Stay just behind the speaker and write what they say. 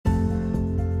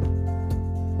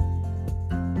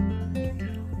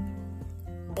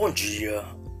Bom dia,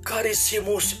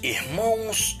 caríssimos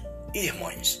irmãos e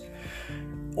irmãs.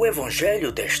 O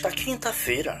Evangelho desta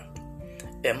quinta-feira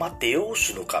é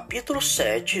Mateus, no capítulo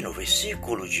 7, no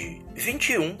versículo de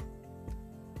 21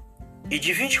 e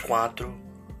de 24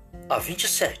 a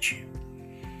 27.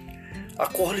 A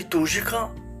cor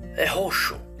litúrgica é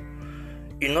roxo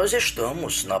e nós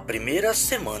estamos na primeira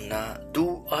semana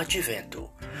do Advento.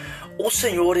 O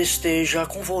Senhor esteja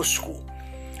convosco.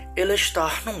 Ele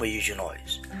está no meio de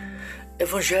nós.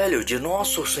 Evangelho de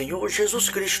nosso Senhor Jesus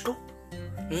Cristo,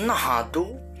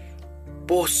 narrado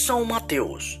por São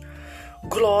Mateus.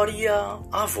 Glória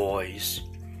a vós,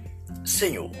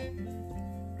 Senhor.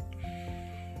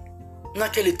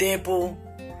 Naquele tempo,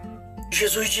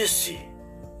 Jesus disse: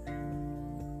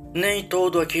 nem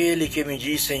todo aquele que me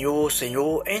diz Senhor,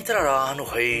 Senhor, entrará no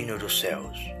reino dos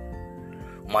céus,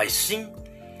 mas sim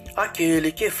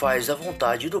aquele que faz a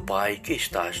vontade do Pai que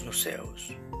estás nos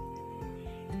céus.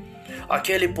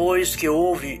 Aquele, pois, que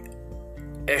ouve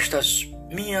estas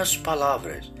minhas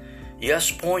palavras e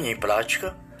as põe em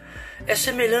prática, é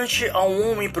semelhante a um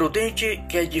homem prudente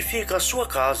que edifica a sua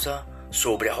casa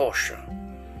sobre a rocha.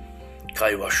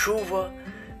 Caiu a chuva,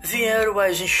 vieram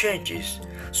as enchentes,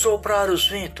 sopraram os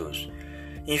ventos,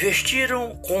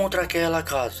 investiram contra aquela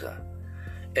casa.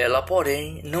 Ela,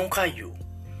 porém, não caiu,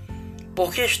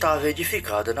 porque estava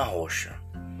edificada na rocha.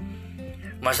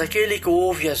 Mas aquele que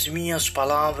ouve as minhas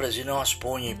palavras e não as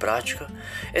põe em prática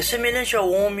é semelhante a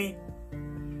um homem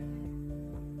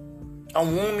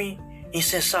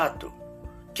insensato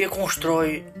que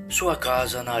constrói sua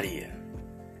casa na areia.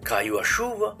 Caiu a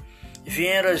chuva,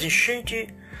 vieram as enchentes,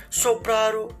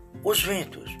 sopraram os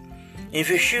ventos,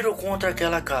 investiram contra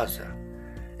aquela casa.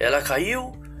 Ela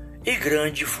caiu e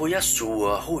grande foi a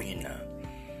sua ruína.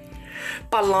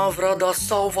 Palavra da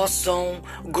salvação,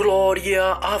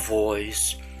 glória a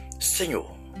vós, Senhor.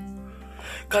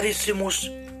 Caríssimos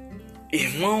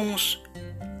irmãos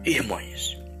e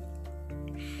irmãs,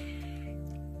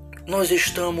 nós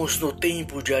estamos no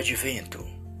tempo de Advento,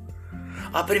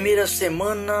 a primeira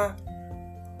semana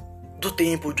do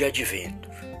tempo de Advento.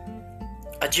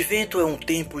 Advento é um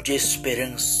tempo de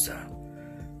esperança,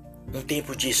 um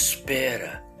tempo de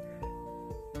espera,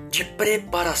 de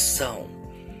preparação.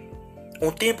 Um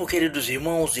tempo, queridos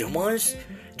irmãos e irmãs,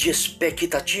 de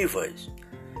expectativas,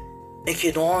 em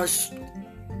que nós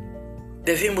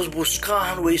devemos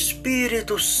buscar no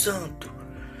Espírito Santo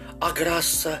a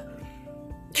graça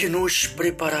de nos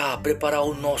preparar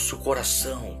o nosso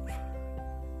coração,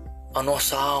 a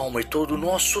nossa alma e todo o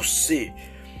nosso ser,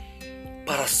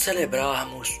 para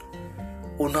celebrarmos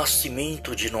o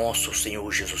nascimento de nosso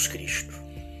Senhor Jesus Cristo.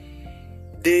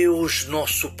 Deus,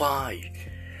 nosso Pai,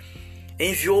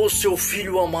 enviou seu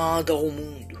Filho amado ao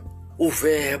mundo, o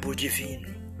Verbo divino,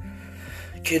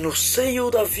 que no seio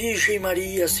da Virgem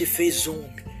Maria se fez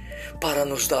homem, para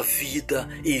nos dar vida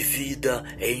e vida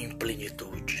em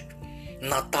plenitude.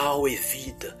 Natal é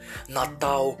vida,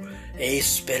 Natal é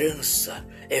esperança,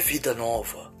 é vida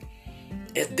nova.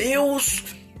 É Deus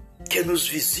que nos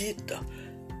visita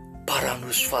para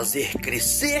nos fazer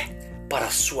crescer para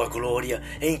a sua glória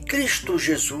em Cristo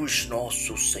Jesus,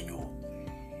 nosso Senhor.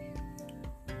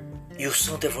 E o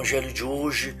Santo Evangelho de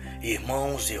hoje,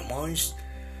 irmãos e irmãs,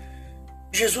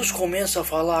 Jesus começa a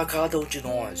falar a cada um de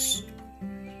nós.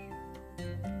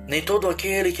 Nem todo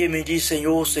aquele que me diz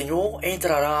Senhor, Senhor,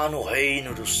 entrará no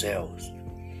reino dos céus,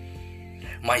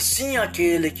 mas sim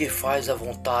aquele que faz a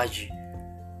vontade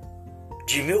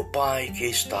de meu Pai que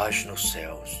estás nos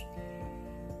céus.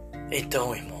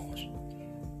 Então, irmãos,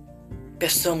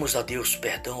 peçamos a Deus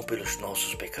perdão pelos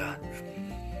nossos pecados.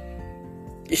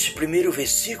 Esse primeiro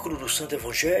versículo do Santo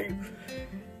Evangelho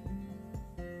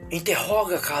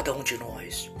interroga cada um de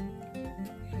nós.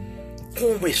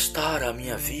 Como está a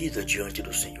minha vida diante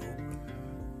do Senhor?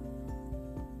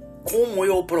 Como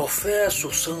eu professo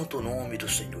o santo nome do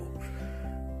Senhor?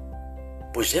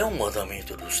 Pois é um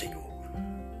mandamento do Senhor.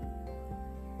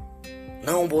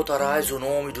 Não botarás o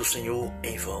nome do Senhor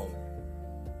em vão.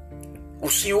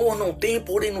 O Senhor não tem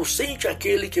por inocente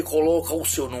aquele que coloca o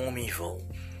seu nome em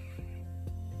vão.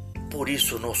 Por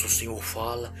isso nosso Senhor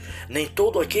fala: nem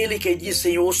todo aquele que diz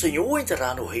Senhor, Senhor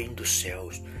entrará no reino dos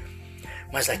céus,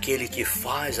 mas aquele que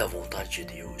faz a vontade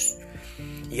de Deus.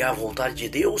 E a vontade de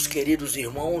Deus, queridos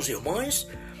irmãos e irmãs,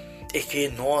 é que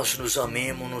nós nos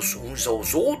amemos uns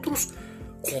aos outros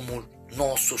como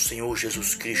nosso Senhor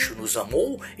Jesus Cristo nos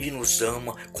amou e nos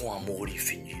ama com amor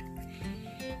infinito.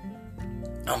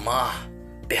 Amar,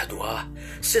 perdoar,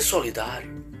 ser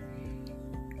solidário,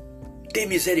 ter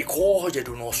misericórdia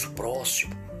do nosso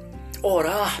próximo,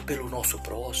 orar pelo nosso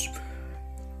próximo,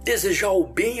 desejar o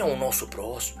bem ao nosso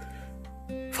próximo,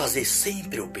 fazer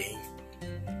sempre o bem.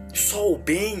 Só o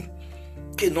bem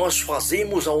que nós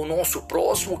fazemos ao nosso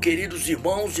próximo, queridos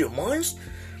irmãos e irmãs,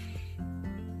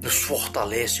 nos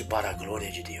fortalece para a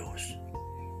glória de Deus.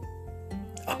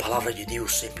 A palavra de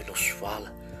Deus sempre nos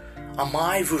fala: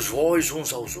 amai-vos vós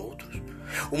uns aos outros.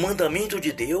 O mandamento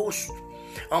de Deus: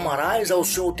 amarás ao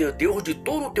Senhor teu Deus de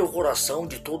todo o teu coração,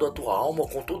 de toda a tua alma,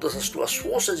 com todas as tuas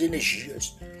forças e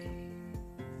energias.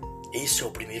 Esse é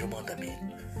o primeiro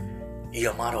mandamento. E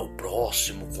amar ao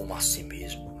próximo como a si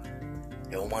mesmo.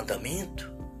 É o mandamento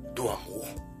do amor.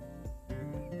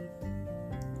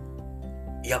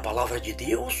 E a palavra de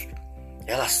Deus,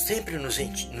 ela sempre nos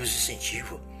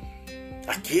incentiva.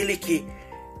 Aquele que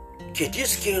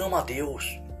diz que ama a Deus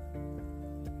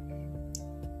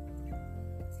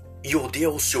e odeia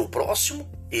o seu próximo,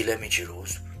 ele é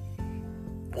mentiroso.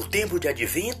 O tempo de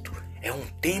advento é um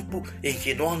tempo em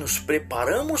que nós nos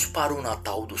preparamos para o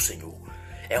Natal do Senhor.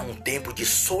 É um tempo de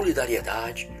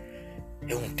solidariedade,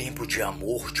 é um tempo de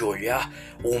amor, de olhar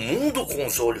o mundo com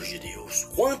os olhos de Deus.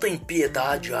 Quanta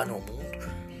impiedade há no mundo.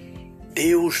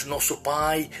 Deus, nosso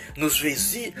Pai, nos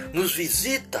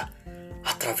visita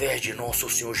através de nosso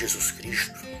Senhor Jesus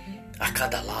Cristo, a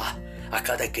cada lar, a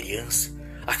cada criança,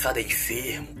 a cada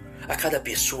enfermo, a cada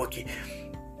pessoa que,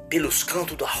 pelos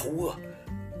cantos da rua,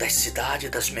 das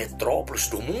cidades, das metrópoles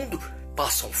do mundo,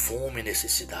 passam fome e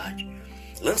necessidade.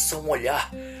 Lança um olhar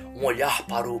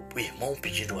para o irmão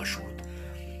pedindo ajuda.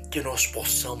 Que nós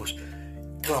possamos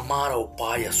clamar ao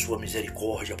Pai a sua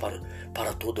misericórdia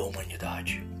para toda a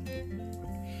humanidade.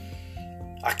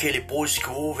 Aquele, pois, que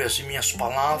ouve as minhas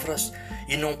palavras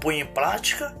e não põe em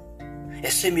prática, é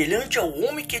semelhante ao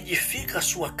homem que edifica a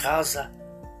sua casa.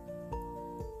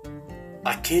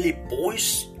 Aquele,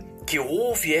 pois, que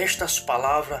ouve estas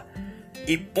palavras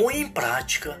e põe em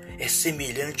prática, é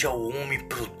semelhante ao homem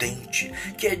prudente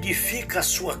que edifica a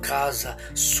sua casa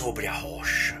sobre a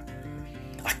rocha.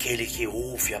 Aquele que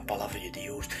ouve a palavra de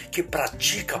Deus, que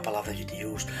pratica a palavra de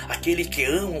Deus, aquele que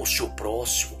ama o seu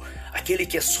próximo, aquele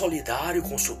que é solidário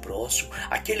com o seu próximo,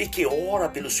 aquele que ora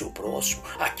pelo seu próximo,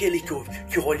 aquele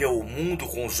que olha o mundo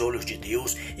com os olhos de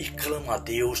Deus e clama a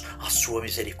Deus a sua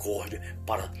misericórdia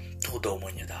para toda a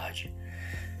humanidade.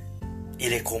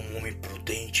 Ele é como um homem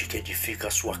prudente que edifica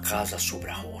a sua casa sobre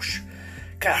a rocha.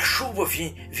 Que a chuva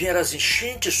vier as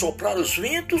enchentes, soprar os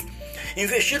ventos,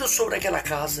 investiram sobre aquela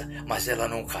casa, mas ela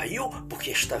não caiu porque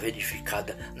estava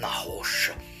edificada na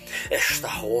rocha. Esta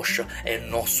rocha é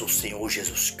nosso Senhor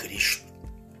Jesus Cristo.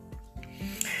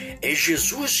 É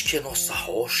Jesus que é nossa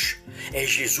rocha, é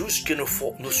Jesus que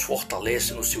nos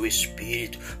fortalece no seu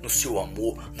espírito, no seu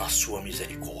amor, na sua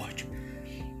misericórdia.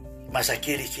 Mas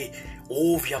aquele que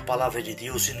ouve a palavra de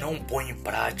Deus e não põe em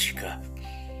prática,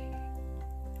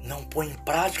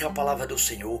 a palavra do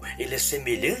Senhor, ele é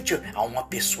semelhante a uma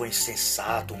pessoa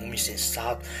insensata, um homem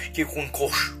insensato, que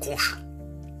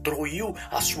construiu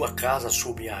a sua casa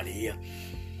sobre a areia.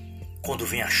 Quando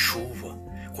vem a chuva,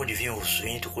 quando vem os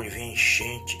ventos, quando vem a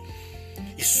enchente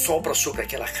e sopra sobre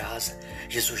aquela casa,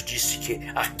 Jesus disse que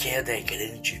a queda é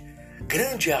grande.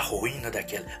 Grande é a ruína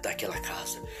daquela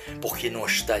casa, porque não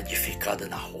está edificada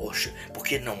na rocha,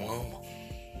 porque não ama,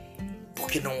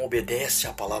 porque não obedece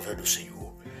à palavra do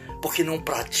Senhor, porque não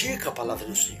pratica a palavra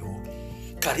do Senhor.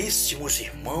 Caríssimos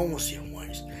irmãos e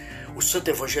irmãs, o Santo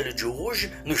Evangelho de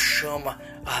hoje nos chama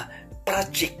a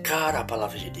praticar a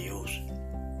palavra de Deus,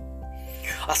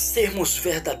 a sermos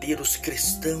verdadeiros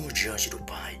cristãos diante do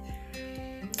Pai.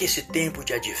 Que esse tempo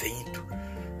de advento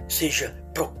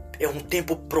é um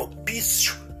tempo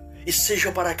propício e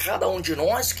seja para cada um de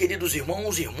nós, queridos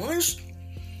irmãos e irmãs,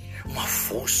 uma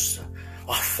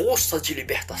força de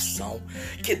libertação.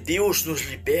 Que Deus nos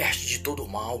liberte de todo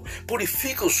mal,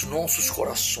 purifique os nossos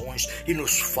corações e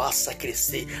nos faça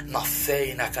crescer na fé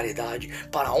e na caridade,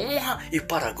 para a honra e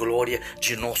para a glória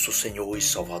de nosso Senhor e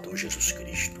Salvador Jesus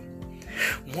Cristo.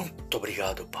 Muito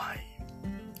obrigado, Pai.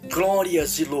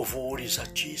 Glórias e louvores a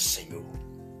Ti, Senhor.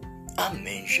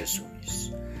 Amém,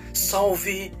 Jesus.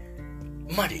 Salve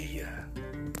Maria.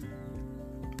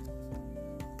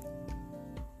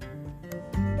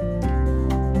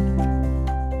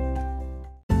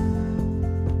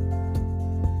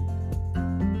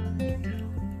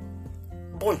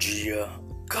 Bom dia,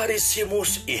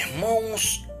 caríssimos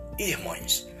irmãos e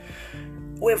irmãs.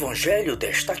 O Evangelho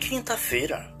desta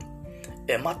quinta-feira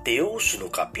é Mateus, no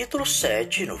capítulo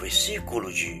 7, no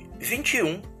versículo de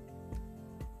 21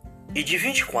 e de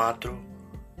 24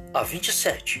 a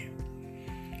 27.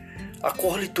 A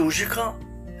cor litúrgica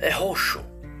é roxo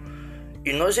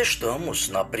e nós estamos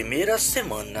na primeira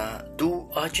semana do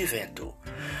Advento.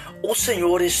 O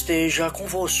Senhor esteja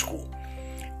convosco,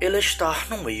 Ele está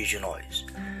no meio de nós.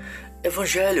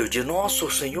 Evangelho de nosso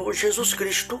Senhor Jesus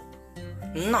Cristo,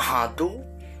 narrado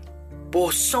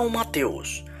por São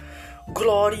Mateus.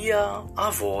 Glória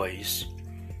a vós,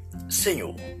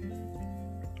 Senhor.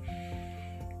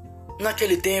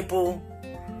 Naquele tempo,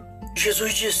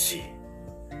 Jesus disse: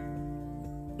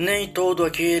 nem todo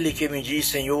aquele que me diz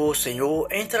Senhor, Senhor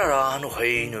entrará no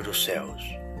reino dos céus,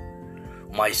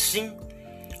 mas sim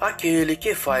aquele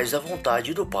que faz a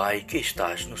vontade do Pai que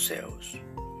estás nos céus.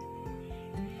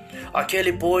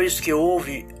 Aquele, pois, que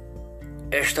ouve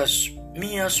estas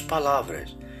minhas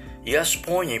palavras e as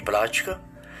põe em prática,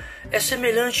 é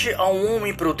semelhante a um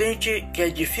homem prudente que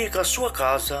edifica a sua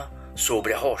casa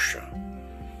sobre a rocha.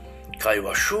 Caiu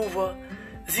a chuva,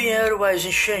 vieram as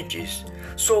enchentes,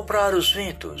 sopraram os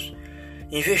ventos,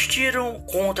 investiram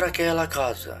contra aquela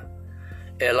casa.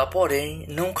 Ela, porém,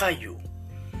 não caiu,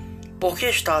 porque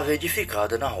estava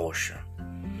edificada na rocha.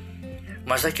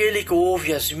 Mas aquele que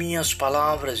ouve as minhas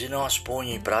palavras e não as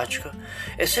põe em prática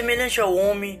é semelhante a um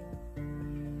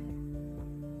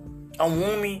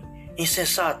homem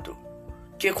insensato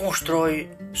que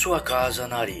constrói sua casa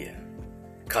na areia.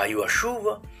 Caiu a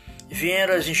chuva,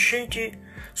 vieram as enchentes,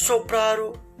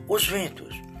 sopraram os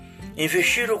ventos,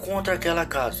 investiram contra aquela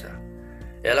casa.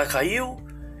 Ela caiu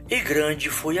e grande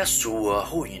foi a sua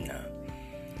ruína.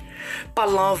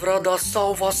 Palavra da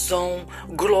salvação,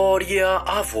 glória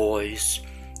a vós,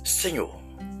 Senhor.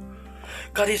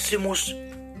 Caríssimos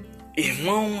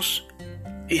irmãos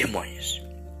e irmãs,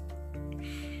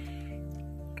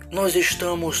 nós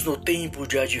estamos no tempo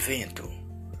de Advento,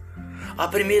 a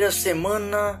primeira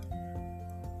semana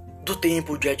do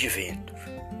tempo de Advento.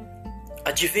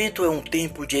 Advento é um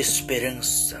tempo de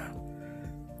esperança,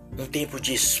 um tempo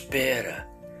de espera,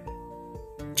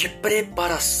 de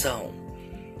preparação.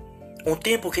 Um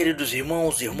tempo, queridos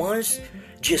irmãos e irmãs,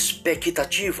 de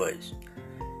expectativas,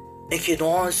 em que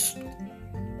nós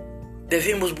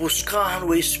devemos buscar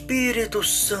no Espírito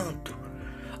Santo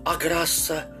a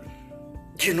graça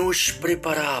de nos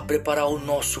preparar o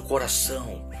nosso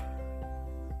coração,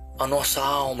 a nossa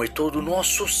alma e todo o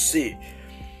nosso ser,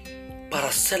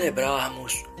 para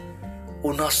celebrarmos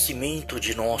o nascimento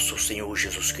de nosso Senhor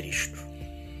Jesus Cristo.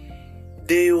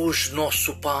 Deus,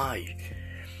 nosso Pai,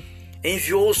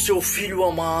 enviou seu Filho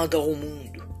amado ao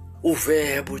mundo, o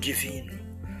Verbo divino,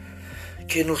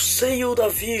 que no seio da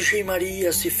Virgem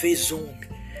Maria se fez homem,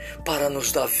 para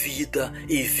nos dar vida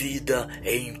e vida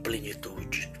em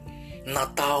plenitude.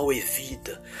 Natal é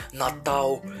vida,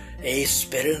 Natal é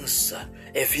esperança,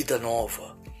 é vida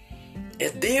nova. É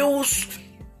Deus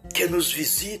que nos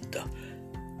visita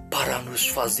para nos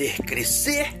fazer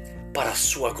crescer para a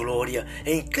sua glória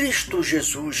em Cristo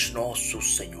Jesus, nosso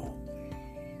Senhor.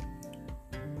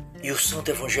 E o Santo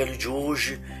Evangelho de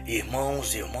hoje,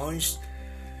 irmãos e irmãs,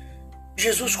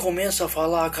 Jesus começa a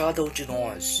falar a cada um de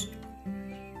nós.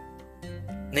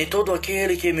 Nem todo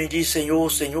aquele que me diz Senhor,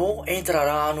 Senhor,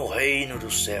 entrará no reino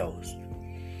dos céus,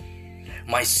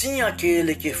 mas sim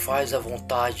aquele que faz a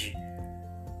vontade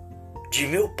de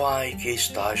meu Pai que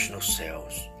estás nos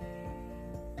céus.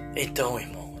 Então,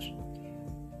 irmãos,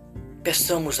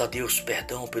 peçamos a Deus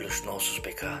perdão pelos nossos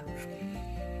pecados.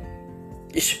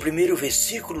 Esse primeiro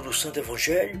versículo do Santo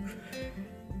Evangelho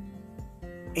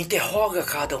interroga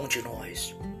cada um de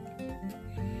nós.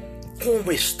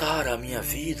 Como está a minha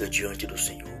vida diante do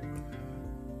Senhor?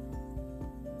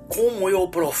 Como eu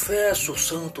professo o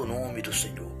santo nome do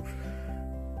Senhor?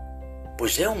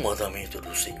 Pois é um mandamento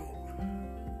do Senhor.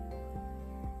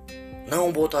 Não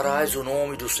botarás o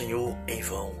nome do Senhor em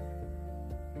vão.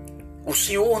 O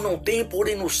Senhor não tem por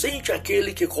inocente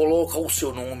aquele que coloca o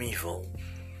seu nome em vão.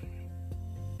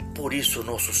 Por isso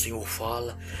nosso Senhor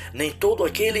fala: nem todo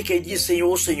aquele que diz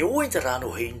Senhor, Senhor entrará no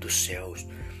reino dos céus,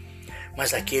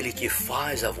 mas aquele que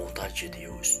faz a vontade de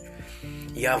Deus.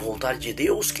 E a vontade de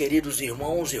Deus, queridos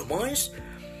irmãos e irmãs,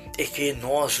 é que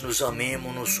nós nos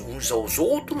amemos uns aos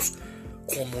outros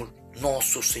como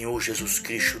nosso Senhor Jesus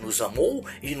Cristo nos amou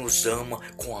e nos ama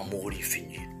com amor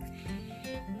infinito.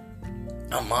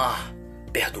 Amar,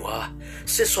 perdoar,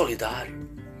 ser solidário,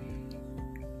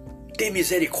 ter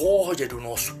misericórdia do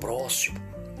nosso próximo,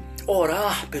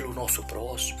 orar pelo nosso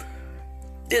próximo,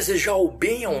 desejar o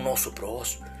bem ao nosso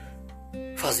próximo,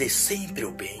 fazer sempre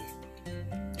o bem.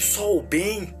 Só o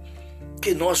bem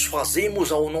que nós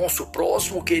fazemos ao nosso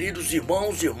próximo, queridos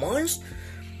irmãos e irmãs,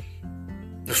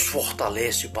 nos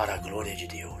fortalece para a glória de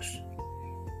Deus.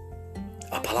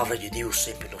 A palavra de Deus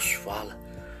sempre nos fala: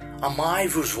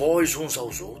 amai-vos vós uns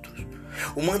aos outros.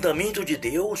 O mandamento de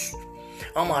Deus: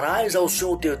 amarás ao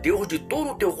Senhor teu Deus de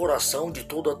todo o teu coração, de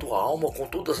toda a tua alma, com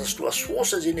todas as tuas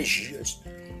forças e energias.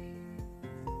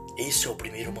 Esse é o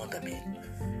primeiro mandamento.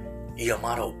 e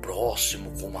amar ao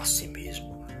próximo como a si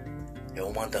mesmo. É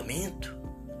o mandamento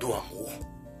do amor.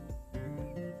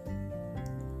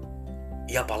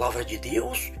 E a palavra de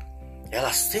Deus,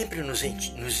 ela sempre nos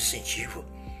incentiva.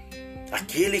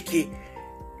 Aquele que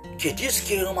diz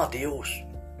que ama a Deus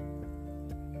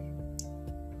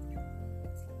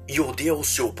e odeia o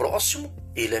seu próximo,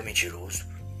 ele é mentiroso.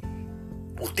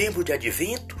 O tempo de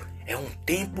advento é um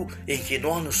tempo em que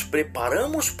nós nos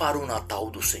preparamos para o Natal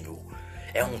do Senhor.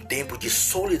 É um tempo de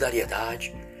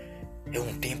solidariedade, é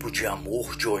um tempo de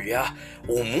amor, de olhar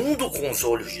o mundo com os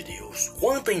olhos de Deus.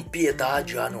 Quanta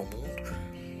impiedade há no mundo.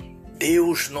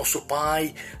 Deus, nosso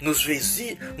Pai, nos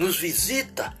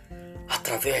visita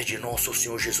através de nosso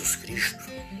Senhor Jesus Cristo,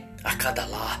 a cada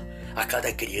lar, a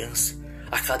cada criança,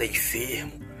 a cada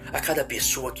enfermo, a cada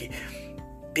pessoa que,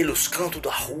 pelos cantos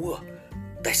da rua,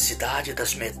 das cidades,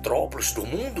 das metrópoles do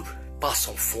mundo,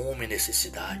 passam fome e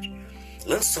necessidade.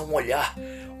 Lança um olhar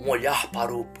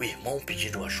para o irmão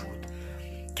pedindo ajuda.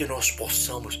 Que nós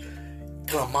possamos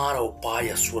clamar ao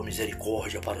Pai a sua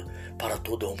misericórdia para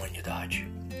toda a humanidade.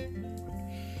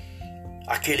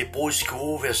 Aquele, pois, que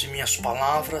ouve as minhas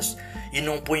palavras e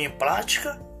não põe em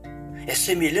prática, é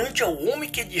semelhante ao homem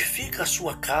que edifica a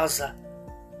sua casa.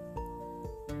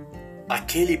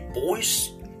 Aquele,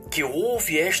 pois, que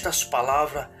ouve estas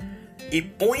palavras e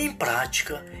põe em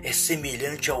prática, é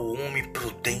semelhante ao homem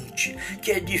prudente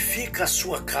que edifica a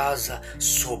sua casa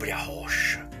sobre a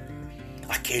rocha.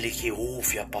 Aquele que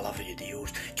ouve a palavra de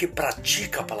Deus, que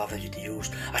pratica a palavra de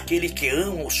Deus, aquele que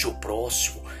ama o seu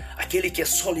próximo, aquele que é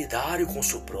solidário com o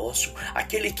seu próximo,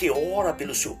 aquele que ora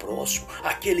pelo seu próximo,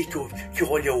 aquele que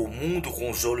olha o mundo com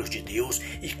os olhos de Deus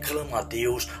e clama a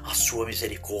Deus a sua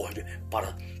misericórdia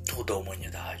para toda a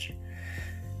humanidade.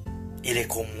 Ele é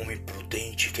como um homem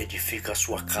prudente que edifica a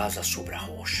sua casa sobre a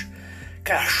rocha.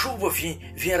 Que a chuva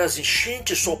vier as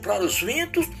enchentes, soprar os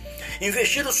ventos,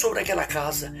 investiram sobre aquela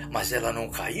casa, mas ela não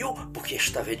caiu porque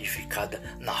estava edificada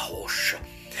na rocha.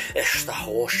 Esta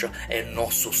rocha é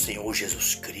nosso Senhor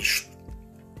Jesus Cristo.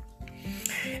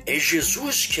 É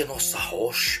Jesus que é nossa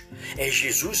rocha, é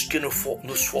Jesus que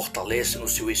nos fortalece no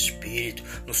seu espírito,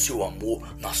 no seu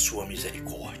amor, na sua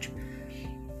misericórdia.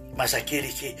 Mas aquele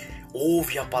que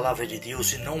ouve a palavra de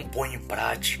Deus e não põe em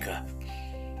prática,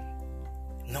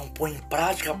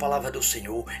 a palavra do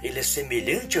Senhor, ele é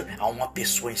semelhante a uma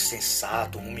pessoa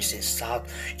insensata, um homem insensato,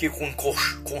 que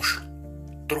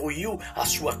construiu a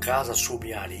sua casa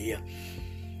sobre a areia.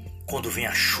 Quando vem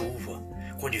a chuva,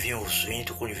 quando vem os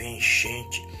ventos, quando vem a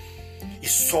enchente e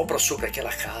sopra sobre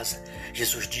aquela casa,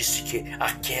 Jesus disse que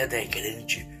a queda é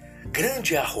grande.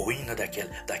 Grande é a ruína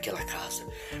daquela casa,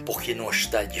 porque não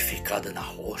está edificada na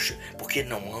rocha, porque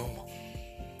não ama,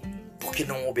 porque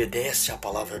não obedece à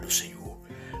palavra do Senhor,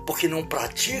 porque não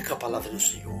pratica a palavra do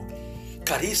Senhor.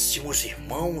 Caríssimos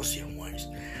irmãos e irmãs,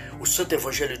 o Santo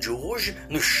Evangelho de hoje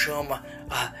nos chama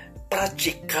a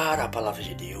praticar a palavra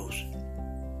de Deus,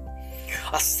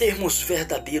 a sermos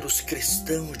verdadeiros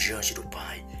cristãos diante do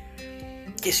Pai.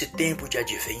 Que esse tempo de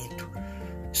advento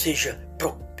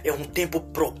é um tempo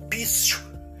propício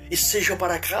e seja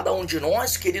para cada um de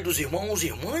nós, queridos irmãos e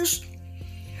irmãs,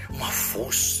 uma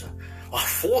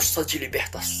força de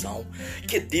libertação.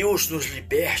 Que Deus nos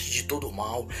liberte de todo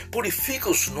mal, purifique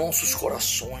os nossos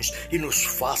corações e nos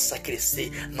faça crescer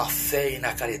na fé e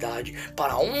na caridade,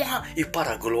 para a honra e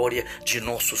para a glória de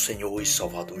nosso Senhor e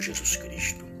Salvador Jesus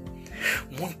Cristo.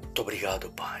 Muito obrigado,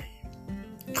 Pai.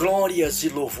 Glórias e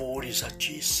louvores a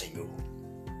Ti, Senhor.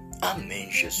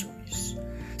 Amém, Jesus.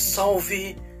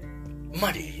 Salve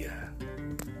Maria.